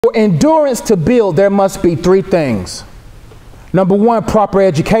For endurance to build, there must be three things. Number one, proper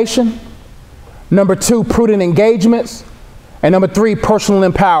education. Number two, prudent engagements. And number three, personal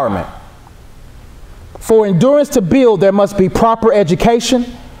empowerment. For endurance to build, there must be proper education,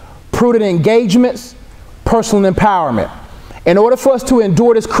 prudent engagements, personal empowerment. In order for us to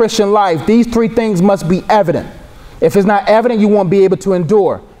endure this Christian life, these three things must be evident. If it's not evident, you won't be able to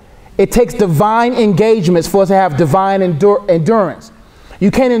endure. It takes divine engagements for us to have divine endurance. You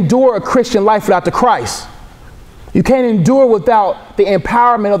can't endure a Christian life without the Christ. You can't endure without the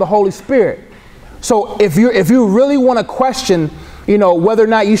empowerment of the Holy Spirit. So if you really want to question, whether or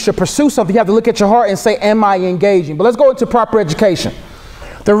not you should pursue something, you have to look at your heart and say, am I engaging? But let's go into proper education.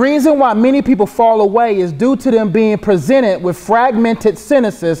 The reason why many people fall away is due to them being presented with fragmented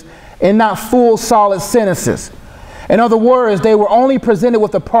sentences and not full, solid sentences. In other words, they were only presented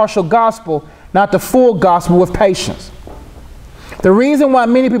with a partial gospel, not the full gospel with patience. The reason why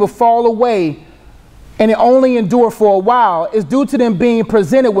many people fall away and it only endure for a while is due to them being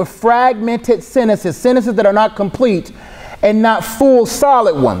presented with fragmented sentences that are not complete and not full,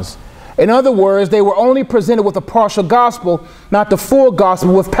 solid ones. In other words, they were only presented with a partial gospel, not the full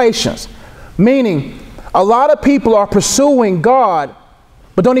gospel with patience. Meaning, a lot of people are pursuing God,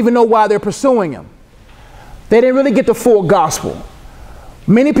 but don't even know why they're pursuing Him. They didn't really get the full gospel.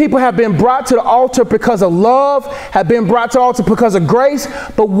 Many people have been brought to the altar because of love, have been brought to the altar because of grace,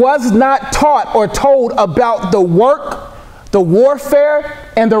 but was not taught or told about the work, the warfare,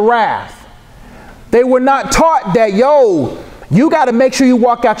 and the wrath. They were not taught that, you got to make sure you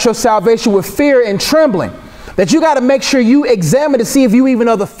walk out your salvation with fear and trembling. That you got to make sure you examine to see if you even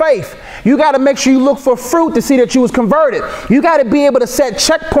of the faith. You got to make sure you look for fruit to see that you was converted. You got to be able to set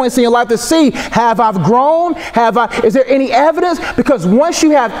checkpoints in your life to see, have I grown? Is there any evidence? Because once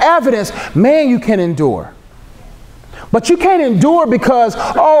you have evidence, man, you can endure. But you can't endure because,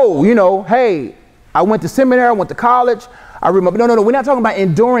 hey, I went to seminary, I went to college, I remember. No, we're not talking about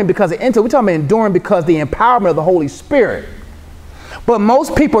enduring because of intellect. We're talking about enduring because of the empowerment of the Holy Spirit. But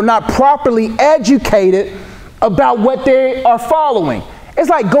most people are not properly educated about what they are following. It's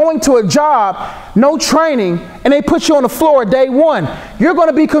like going to a job, no training, and they put you on the floor day one. You're going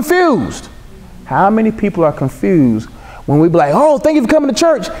to be confused. How many people are confused when we be like, oh, thank you for coming to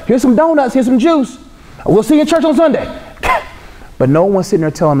church. Here's some donuts, here's some juice. We'll see you in church on Sunday. But no one's sitting there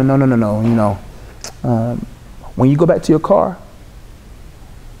telling them, no. When you go back to your car,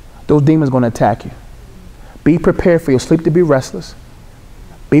 those demons are going to attack you. Be prepared for your sleep to be restless.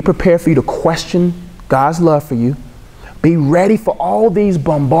 Be prepared for you to question God's love for you. Be ready for all these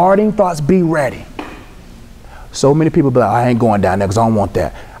bombarding thoughts. Be ready. So many people be like, I ain't going down there because I don't want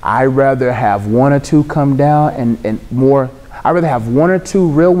that. I'd rather have one or two come down and more. I'd rather have one or two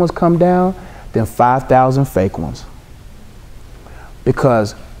real ones come down than 5,000 fake ones.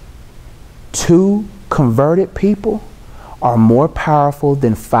 Because 2 converted people are more powerful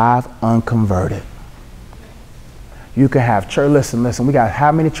than 5 unconverted. You can have church. Listen, we got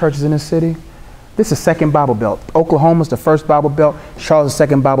how many churches in this city? This is the second Bible Belt. Oklahoma's the first Bible Belt. Charlotte's the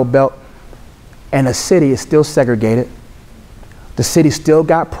second Bible Belt. And the city is still segregated. The city still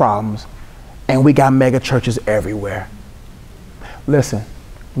got problems. And we got mega churches everywhere. Listen,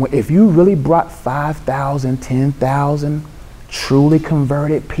 if you really brought 5,000, 10,000 truly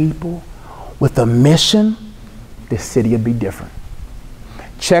converted people with a mission, this city would be different.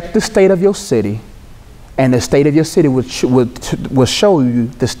 Check the state of your city. And the state of your city will show you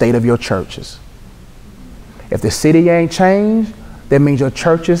the state of your churches. If the city ain't changed, that means your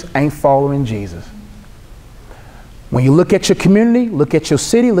churches ain't following Jesus. When you look at your community, look at your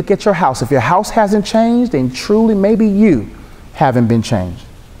city, look at your house. If your house hasn't changed, then truly maybe you haven't been changed.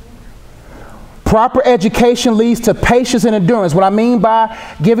 Proper education leads to patience and endurance. What I mean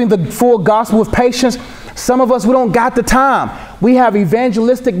by giving the full gospel with patience, some of us, we don't got the time. We have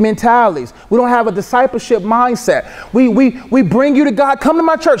evangelistic mentalities. We don't have a discipleship mindset. We bring you to God. Come to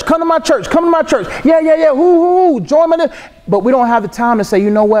my church. Come to my church. Come to my church. Yeah. Whoo. Join me. But we don't have the time to say, you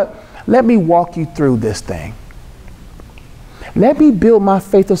know what? Let me walk you through this thing. Let me build my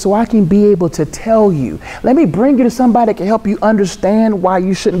faith so I can be able to tell you. Let me bring you to somebody that can help you understand why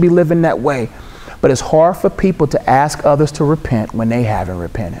you shouldn't be living that way. But it's hard for people to ask others to repent when they haven't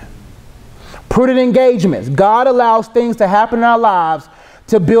repented. Prudent engagements. God allows things to happen in our lives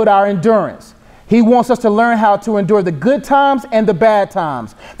to build our endurance. He wants us to learn how to endure the good times and the bad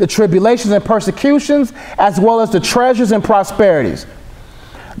times, the tribulations and persecutions, as well as the treasures and prosperities.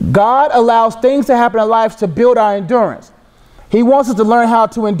 God allows things to happen in our lives to build our endurance. He wants us to learn how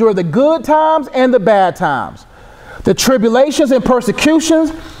to endure the good times and the bad times, the tribulations and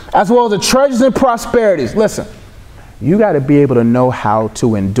persecutions, as well as the treasures and prosperities. Listen, you got to be able to know how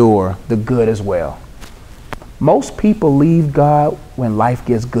to endure the good as well. Most people leave God when life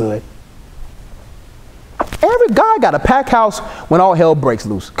gets good. Every guy got a packed house when all hell breaks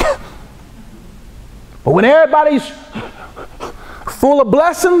loose. But when everybody's full of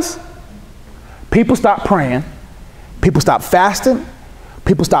blessings, people stop praying, people stop fasting,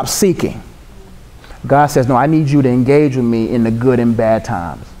 people stop seeking. God says, no, I need you to engage with me in the good and bad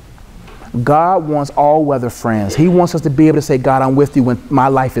times. God wants all weather friends. He wants us to be able to say, God, I'm with you when my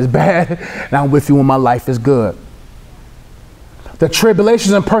life is bad, and I'm with you when my life is good. The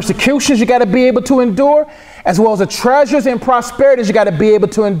tribulations and persecutions you got to be able to endure, as well as the treasures and prosperities you got to be able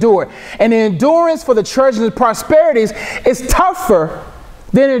to endure. And the endurance for the treasures and prosperities is tougher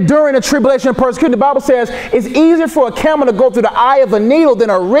than enduring the tribulation and persecution. The Bible says it's easier for a camel to go through the eye of a needle than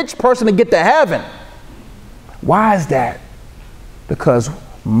a rich person to get to heaven. Why is that? Because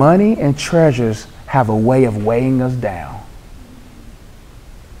money and treasures have a way of weighing us down.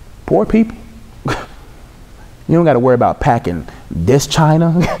 Poor people. You don't got to worry about packing this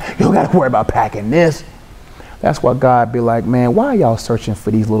china. You don't got to worry about packing this. That's why God be like, man, why are y'all searching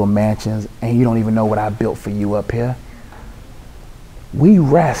for these little mansions and you don't even know what I built for you up here? We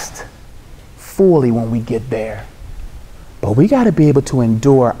rest fully when we get there. But we got to be able to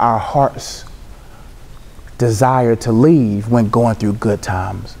endure our heart's desire to leave when going through good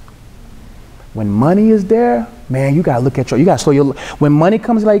times. When money is there, man, you got to look at you got to slow your, when money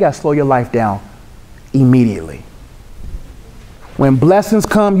comes in, you got to slow your life down immediately. When blessings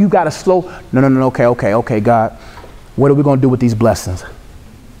come, you got to slow. No, okay, God, what are we going to do with these blessings?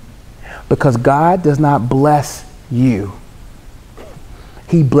 Because God does not bless you.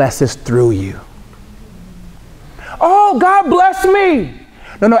 He blesses through you. Oh, God bless me.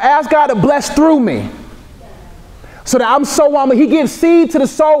 No, ask God to bless through me. So that he gives seed to the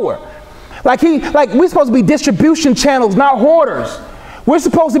sower. Like we're supposed to be distribution channels, not hoarders. We're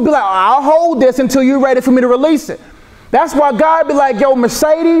supposed to be like, I'll hold this until you're ready for me to release it. That's why God be like, your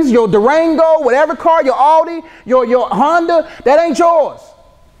Mercedes, your Durango, whatever car, your Audi, your Honda, that ain't yours.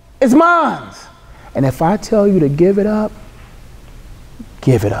 It's mine. And if I tell you to give it up,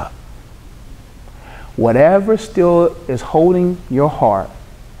 give it up. Whatever still is holding your heart,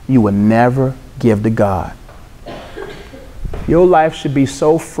 you will never give to God. Your life should be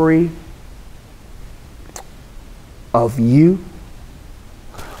so free of you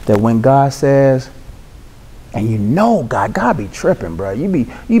that when God says, and you know God be tripping, bro. You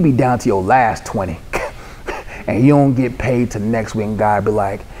be down to your last 20, and you don't get paid till next week. And God be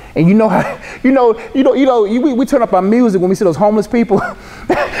like, and you know how, we turn up our music when we see those homeless people.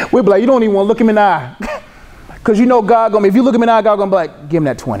 We be like, you don't even want to look him in the eye, because you know God gonna. If you look him in the eye, God gonna be like, give him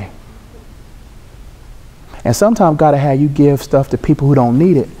that 20. And sometimes God will have you give stuff to people who don't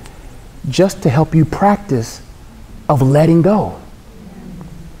need it, just to help you practice of letting go.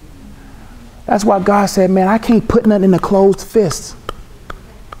 That's why God said, man, I can't put nothing in a closed fist.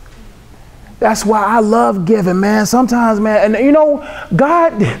 That's why I love giving, man. Sometimes, man, and you know,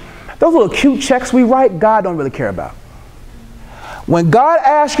 God, those little cute checks we write, God don't really care about. When God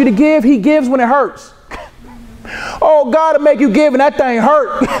asks you to give, he gives when it hurts. Oh, God will make you give and that thing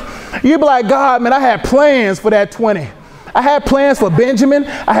hurt. You be like, God, man, I had plans for that 20. I had plans for Benjamin.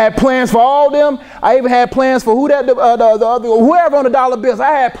 I had plans for all them. I even had plans for whoever on the dollar bills. I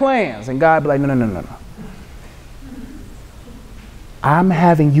had plans. And God be like, no. I'm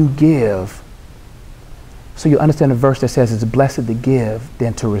having you give so you understand the verse that says it's blessed to give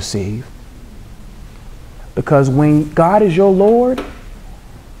than to receive. Because when God is your Lord,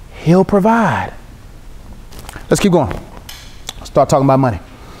 he'll provide. Let's keep going. Start talking about money.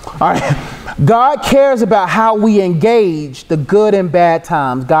 All right. God cares about how we engage the good and bad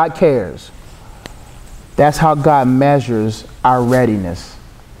times. God cares. That's how God measures our readiness.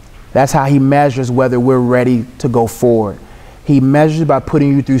 That's how he measures whether we're ready to go forward. He measures by putting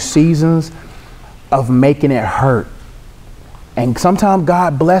you through seasons of making it hurt. And sometimes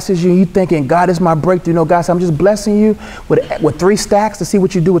God blesses you and you thinking, God, this is my breakthrough. No, God said, I'm just blessing you with 3 stacks to see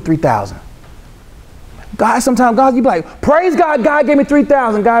what you do with 3,000. God, sometimes God, you be like, praise God, God gave me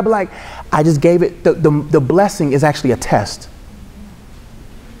 3,000. God be like, I just gave it. The blessing is actually a test.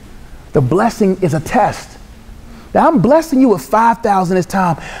 The blessing is a test. Now I'm blessing you with 5,000 this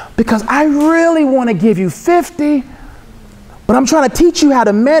time because I really want to give you 50, but I'm trying to teach you how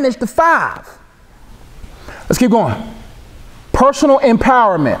to manage the 5. Let's keep going. Personal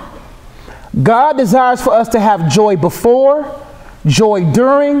empowerment. God desires for us to have joy before, joy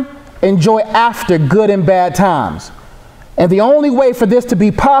during, and joy after good and bad times. And the only way for this to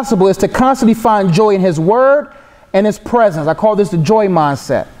be possible is to constantly find joy in his word and his presence. I call this the joy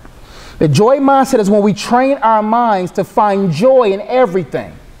mindset. The joy mindset is when we train our minds to find joy in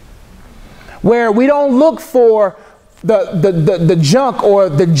everything, where we don't look for the junk or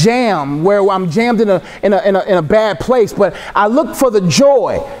the jam, where I'm jammed in a bad place, but I look for the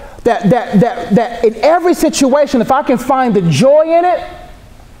joy that in every situation, if I can find the joy in it,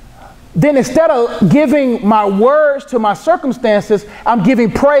 then instead of giving my words to my circumstances, I'm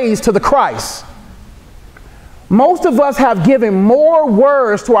giving praise to the Christ. Most of us have given more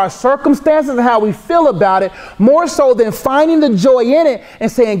words to our circumstances and how we feel about it, more so than finding the joy in it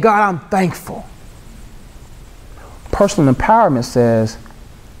and saying, God, I'm thankful. Personal empowerment says,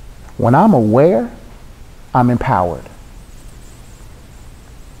 when I'm aware, I'm empowered.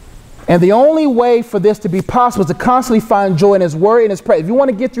 And the only way for this to be possible is to constantly find joy in His Word and His presence. If you want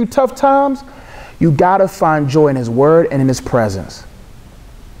to get through tough times, you got to find joy in His Word and in His presence.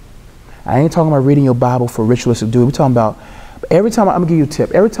 I ain't talking about reading your Bible for ritualistic duty. We're talking about, every time, I'm going to give you a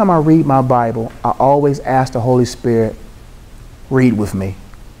tip. Every time I read my Bible, I always ask the Holy Spirit, read with me.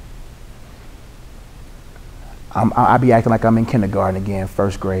 I'll be acting like I'm in kindergarten again,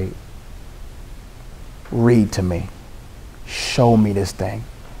 first grade. Read to me. Show me this thing.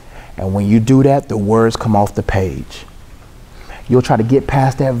 And when you do that, the words come off the page. You'll try to get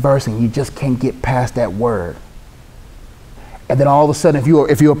past that verse and you just can't get past that word. And then all of a sudden,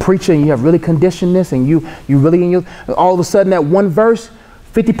 if you're a preacher and you have really conditioned this and you really, all of a sudden that one verse,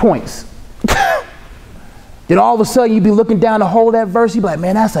 50 points. Then all of a sudden you be looking down the whole of that verse, you be like,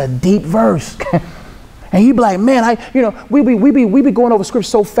 man, that's a deep verse. And you be like, man, we be going over scripture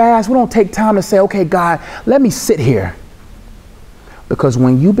so fast, we don't take time to say, okay, God, let me sit here. Because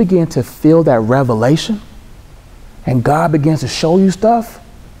when you begin to feel that revelation and God begins to show you stuff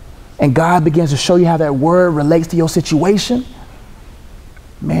and God begins to show you how that word relates to your situation,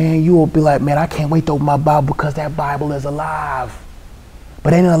 man, you will be like, man, I can't wait to open my Bible because that Bible is alive.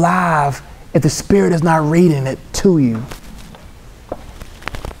 But it ain't alive if the Spirit is not reading it to you.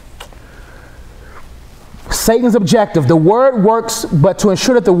 Satan's objective, the word works, but to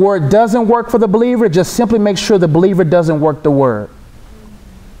ensure that the word doesn't work for the believer, just simply make sure the believer doesn't work the word.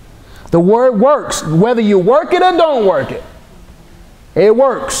 The word works, whether you work it or don't work it. It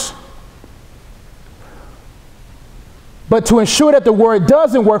works. But to ensure that the word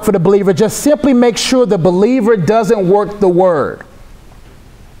doesn't work for the believer, just simply make sure the believer doesn't work the word.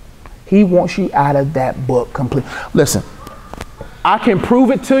 He wants you out of that book completely. Listen, I can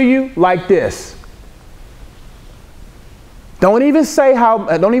prove it to you like this. Don't even say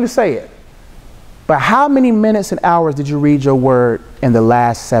it. But how many minutes and hours did you read your word in the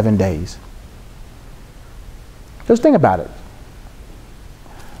last 7 days? Just think about it.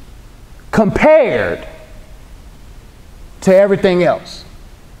 Compared to everything else.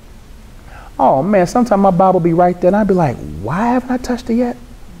 Oh man, sometimes my Bible be right there and I'd be like, why haven't I touched it yet?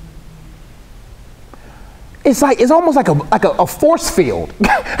 It's almost like a force field.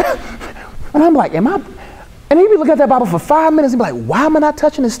 And I'm like, and you be looking at that Bible for 5 minutes and be like, why am I not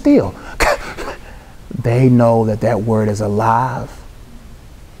touching it still? They know that word is alive.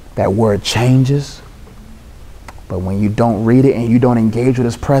 That word changes. But when you don't read it and you don't engage with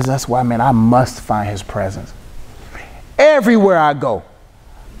His presence, that's why, man, I must find His presence. Everywhere I go,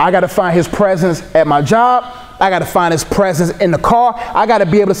 I got to find His presence at my job. I got to find His presence in the car. I got to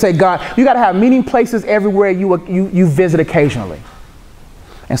be able to say, God, you got to have meeting places everywhere you visit occasionally.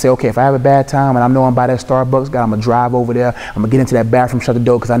 And say, okay, if I have a bad time and I know I'm by that Starbucks, God, I'm going to drive over there. I'm going to get into that bathroom, shut the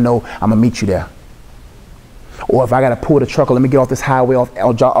door, because I know I'm going to meet you there. Or if I got to pull the truck, or let me get off this highway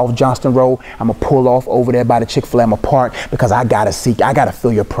off Johnston Road, I'm going to pull off over there by the Chick-fil-A. I'm going to park because I got to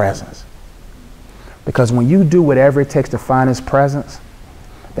feel your presence. Because when you do whatever it takes to find His presence,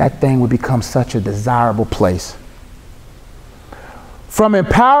 that thing would become such a desirable place. From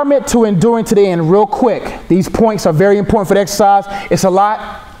empowerment to enduring to the end, real quick. These points are very important for the exercise. It's a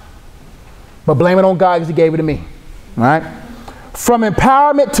lot, but blame it on God because He gave it to me. All right? From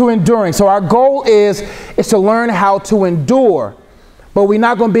empowerment to enduring. So our goal is to learn how to endure, but we're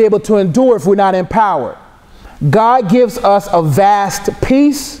not going to be able to endure if we're not empowered. God gives us a vast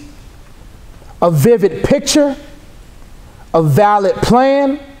peace, a vivid picture, a valid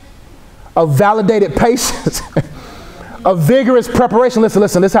plan, a validated patience, a vigorous preparation. Listen,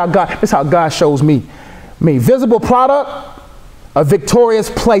 this is how God shows me. Visible product, a victorious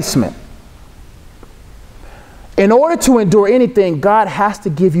placement. In order to endure anything, God has to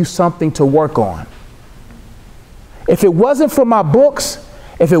give you something to work on. If it wasn't for my books,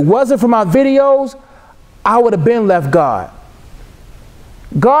 if it wasn't for my videos, I would have been left God.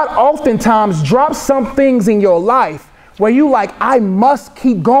 God oftentimes drops some things in your life where you like, I must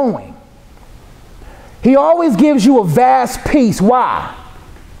keep going. He always gives you a vast peace. Why?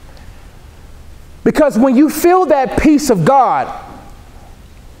 Because when you feel that peace of God,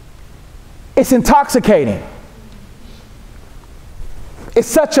 it's intoxicating. It's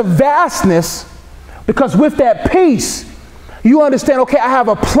such a vastness, because with that peace, you understand, okay, I have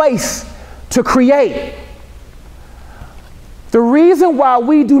a place to create. The reason why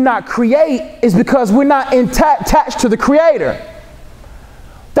we do not create is because we're not attached to the Creator.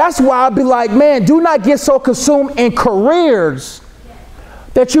 That's why I'd be like, man, do not get so consumed in careers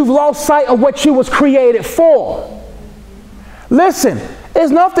that you've lost sight of what you was created for. Listen,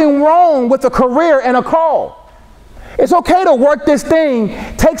 there's nothing wrong with a career and a call. It's okay to work this thing,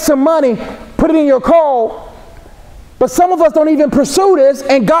 take some money, put it in your call, but some of us don't even pursue this,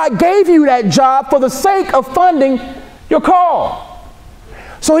 and God gave you that job for the sake of funding your call.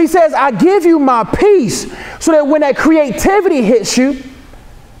 So he says, I give you my peace so that when that creativity hits you,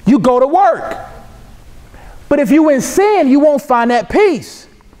 you go to work. But if you in sin, you won't find that peace.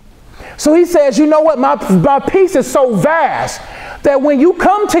 So he says, you know what? My peace is so vast that when you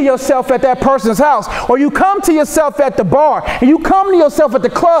come to yourself at that person's house, or you come to yourself at the bar, and you come to yourself at the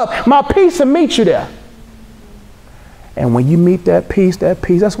club, my peace will meet you there. And when you meet that peace,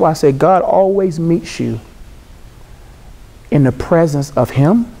 that's why I say God always meets you in the presence of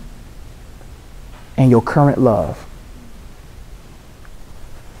him and your current love.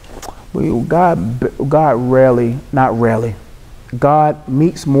 God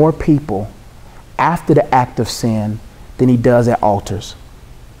meets more people after the act of sin than he does at altars.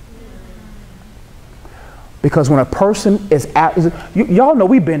 Because when a person is y'all know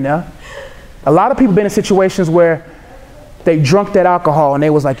we've been there. A lot of people been in situations where they drunk that alcohol and they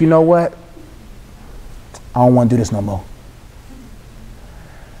was like, you know what? I don't want to do this no more.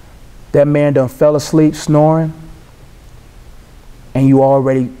 That man done fell asleep snoring, and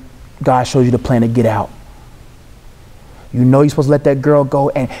God shows you the plan to get out. You know you're supposed to let that girl go,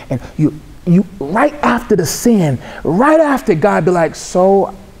 and you right after the sin, right after, God be like,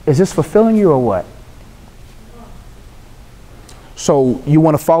 so is this fulfilling you or what? So you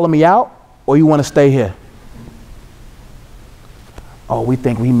want to follow me out, or you want to stay here? Oh, we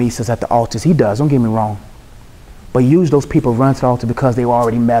think he meets us at the altars. He does, don't get me wrong. But usually those people run to the altar because they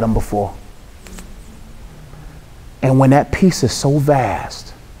already met him before. And when that peace is so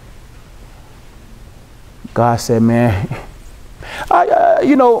vast, God said, man,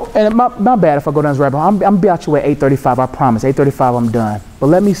 and my bad if I go down this rabbit hole. I'm going to be out your way at 8:35, I promise. 8:35, I'm done. But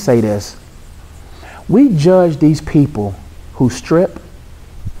let me say this. We judge these people who strip,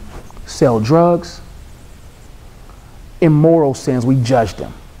 sell drugs, immoral sins. We judge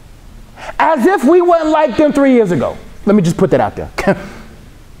them as if we wasn't like them 3 years ago. Let me just put that out there.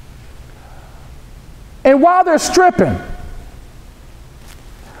 And while they're stripping,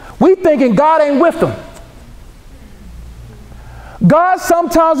 we thinking God ain't with them. God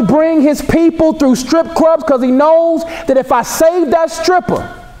sometimes brings his people through strip clubs because he knows that if I save that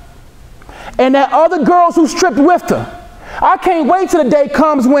stripper and that other girls who stripped with her, I can't wait till the day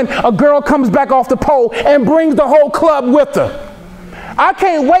comes when a girl comes back off the pole and brings the whole club with her. I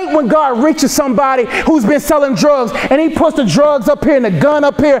can't wait when God reaches somebody who's been selling drugs and he puts the drugs up here and the gun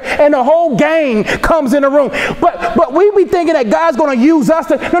up here and the whole gang comes in the room. But we be thinking that God's going to use us.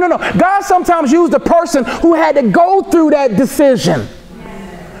 No. God sometimes used the person who had to go through that decision.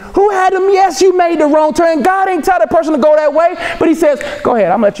 Who had them, yes, you made the wrong turn. God ain't tell that person to go that way, but he says, go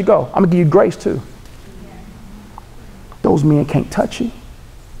ahead, I'm going to let you go. I'm going to give you grace too. Those men can't touch you.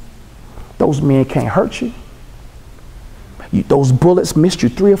 Those men can't hurt you. Those bullets missed you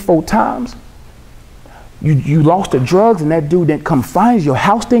 3 or 4 times. You lost the drugs and that dude didn't come find you. Your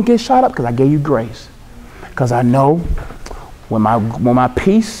house didn't get shot up because I gave you grace. Because I know when my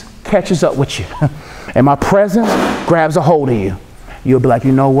peace catches up with you and my presence grabs a hold of you, you'll be like,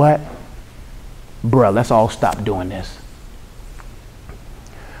 you know what? Bruh, let's all stop doing this.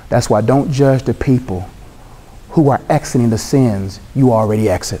 That's why don't judge the people who are exiting the sins you already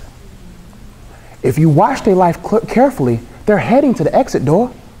exit. If you watch their life carefully, they're heading to the exit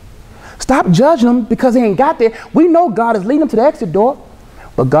door. Stop judging them because they ain't got there. We know God is leading them to the exit door,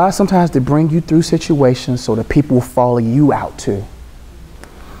 but God sometimes has to bring you through situations so that people will follow you out too.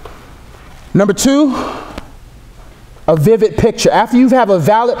 Number 2, a vivid picture. After you have a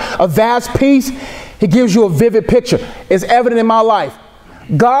vast peace, he gives you a vivid picture. It's evident in my life.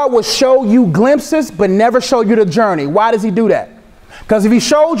 God will show you glimpses, but never show you the journey. Why does he do that? Because if he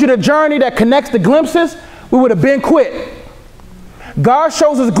showed you the journey that connects the glimpses, we would have been quit. God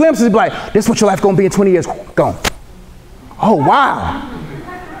shows us glimpses, be like, this is what your life going to be in 20 years. Gone. Oh,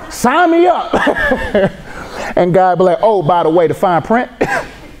 wow. Sign me up. And God be like, oh, by the way, the fine print.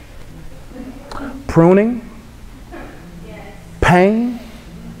 Pruning. Pain.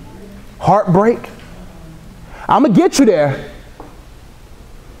 Heartbreak. I'm going to get you there.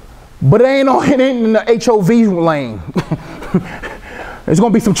 But it ain't in the HOV lane. There's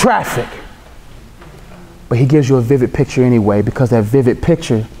going to be some traffic. But he gives you a vivid picture anyway, because that vivid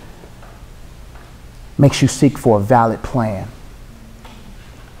picture makes you seek for a valid plan.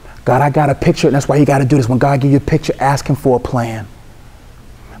 God, I got a picture, and that's why you got to do this. When God gives you a picture, ask him for a plan.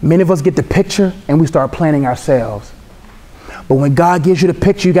 Many of us get the picture and we start planning ourselves. But when God gives you the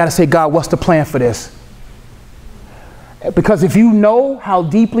picture, you got to say, God, what's the plan for this? Because if you know how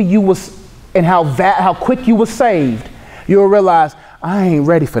deeply you was and how quick you was saved, you'll realize, I ain't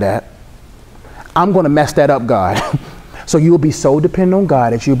ready for that. I'm going to mess that up, God. So you'll be so dependent on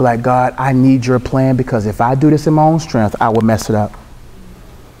God that you'll be like, God, I need your plan, because if I do this in my own strength, I will mess it up.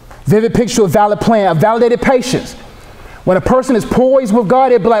 Vivid picture, a valid plan, a validated patience. When a person is poised with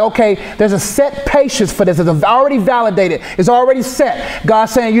God, they'll be like, okay, there's a set patience for this. It's already validated. It's already set.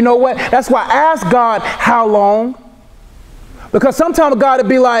 God's saying, you know what? That's why I ask God, how long? Because sometimes God would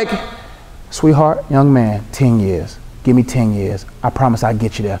be like, sweetheart, young man, 10 years. Give me 10 years. I promise I'll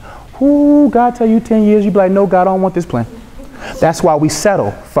get you there. Ooh, God tell you 10 years. You be like, no, God, I don't want this plan. That's why we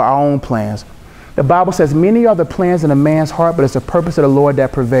settle for our own plans. The Bible says many are the plans in a man's heart, but it's the purpose of the Lord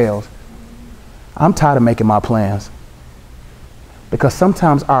that prevails. I'm tired of making my plans, because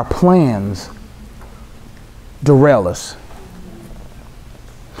sometimes our plans derail us.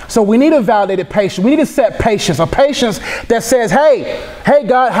 So we need a validated patience. We need to set patience, a patience that says, hey,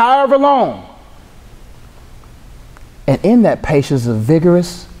 God, however long. And in that patience is a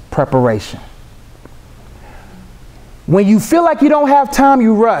vigorous preparation. When you feel like you don't have time,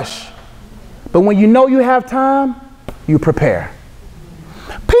 you rush. But when you know you have time, you prepare.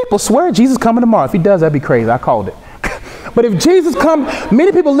 People swear Jesus coming tomorrow. If he does, that'd be crazy. I called it. But if Jesus comes,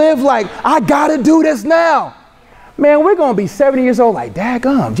 many people live like, I gotta do this now. Man, we're gonna be 70 years old like,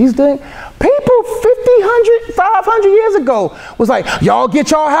 daggum, Jesus did. People 50, 100, 500 years ago was like, y'all get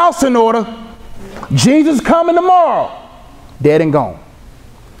your house in order. Jesus coming tomorrow. Dead and gone.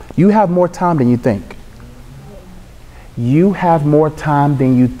 You have more time than you think. You have more time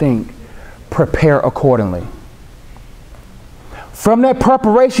than you think. Prepare accordingly. From that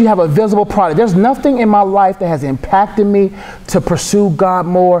preparation, you have a visible product. There's nothing in my life that has impacted me to pursue God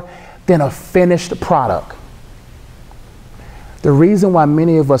more than a finished product. The reason why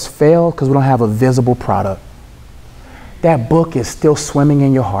many of us fail, because we don't have a visible product. That book is still swimming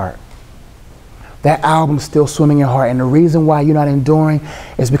in your heart. That album is still swimming in your heart. And the reason why you're not enduring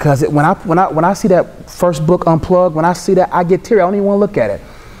is because when I see that first book, Unplugged, when I see that, I get teary. I don't even want to look at it.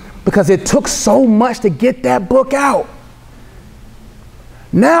 Because it took so much to get that book out.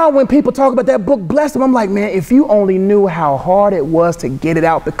 Now when people talk about that book, bless them, I'm like, man, if you only knew how hard it was to get it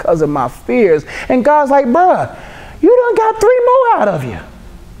out because of my fears. And God's like, bruh, you done got 3 more out of you.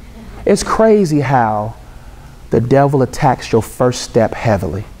 It's crazy how the devil attacks your first step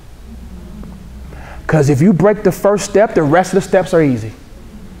heavily. Because if you break the first step, the rest of the steps are easy.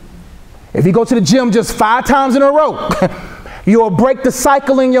 If you go to the gym just 5 times in a row, you'll break the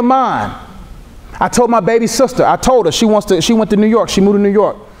cycle in your mind. I told my baby sister, I told her she went to New York. She moved to New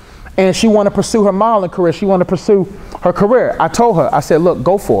York and she wanted to pursue her modeling career. She wanted to pursue her career. I told her, I said, look,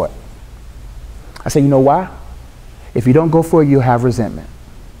 go for it. I said, you know why? If you don't go for it, you'll have resentment.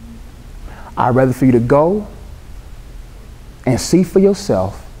 I'd rather for you to go and see for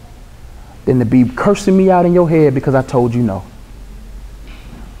yourself than to be cursing me out in your head because I told you no.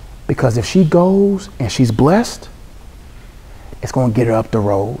 Because if she goes and she's blessed, it's going to get her up the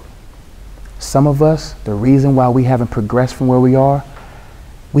road. Some of us, the reason why we haven't progressed from where we are,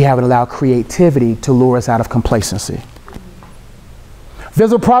 we haven't allowed creativity to lure us out of complacency.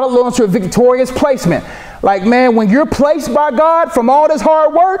 Visible product leads to a victorious placement. Like, man, when you're placed by God from all this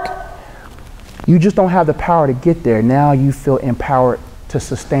hard work, you just don't have the power to get there. Now you feel empowered to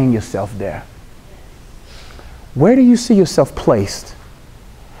sustain yourself there. Where do you see yourself placed?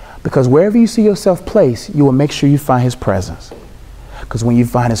 Because wherever you see yourself placed, you will make sure you find his presence. Because when you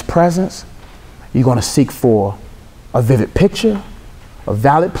find his presence, you're going to seek for a vivid picture, a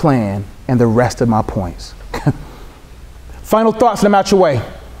valid plan, and the rest of my points. Final thoughts, and I'm out your way.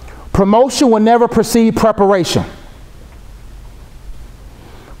 Promotion will never precede preparation.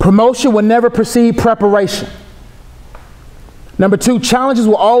 Promotion will never precede preparation. Number 2, challenges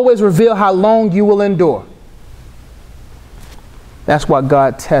will always reveal how long you will endure. That's why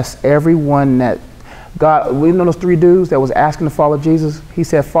God tests everyone that God, we know those 3 dudes that was asking to follow Jesus. He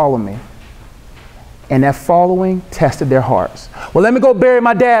said, follow me. And that following tested their hearts. Well, let me go bury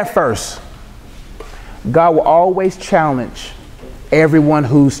my dad first. God will always challenge everyone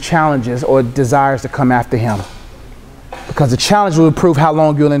whose challenges or desires to come after him. Because the challenge will prove how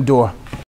long you'll endure.